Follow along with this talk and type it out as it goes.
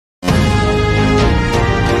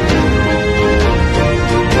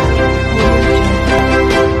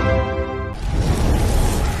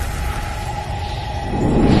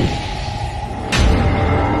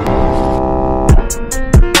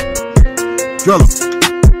Drill 'em.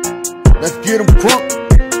 Let's get 'em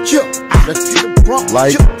crunk. Chill. Let's get 'em crunk.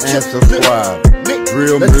 Like and subscribe.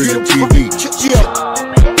 Real Music TV.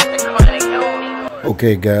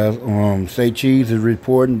 Okay, guys. Say Cheese is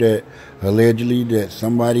reporting that allegedly that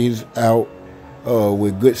somebody's out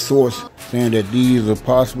with good source saying that these are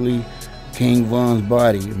possibly King Von's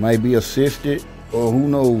body. It might be assisted or who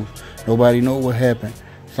knows. Nobody knows what happened.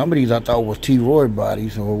 Some of these I thought was T-Roy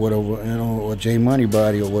bodies or whatever, you know, or J Money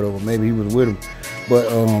body or whatever. Maybe he was with him. But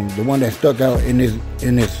the one that stuck out in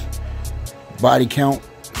this body count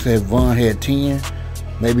said Von had 10,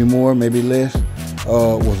 maybe more, maybe less,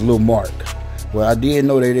 was Lil Marc. Well, I did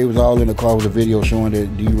know that they was all in the car with a video showing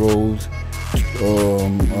that D-Rose,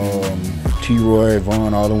 T-Roy,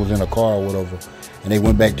 Von, all of them was in the car or whatever. And they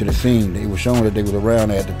went back to the scene. They were showing that they was around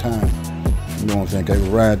there at the time. You know what I'm saying? They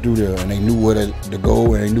were riding through there and they knew where to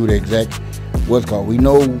go and they knew the exact what's called. We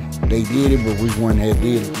know they did it, but which one had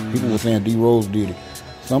did it. People were saying D-Rose did it.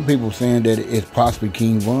 Some people saying that it's possibly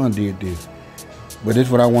King Von did this. But this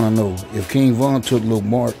is what I want to know. If King Von took Lil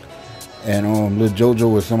Marc and Lil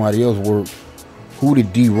JoJo or somebody else worked, who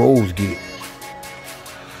did D-Rose get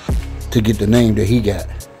to get the name that he got?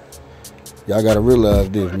 Y'all got to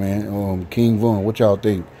realize this, man. King Von, what y'all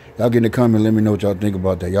think? Y'all get in the comment, let me know what y'all think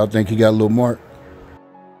about that. Y'all think he got Lil Marc?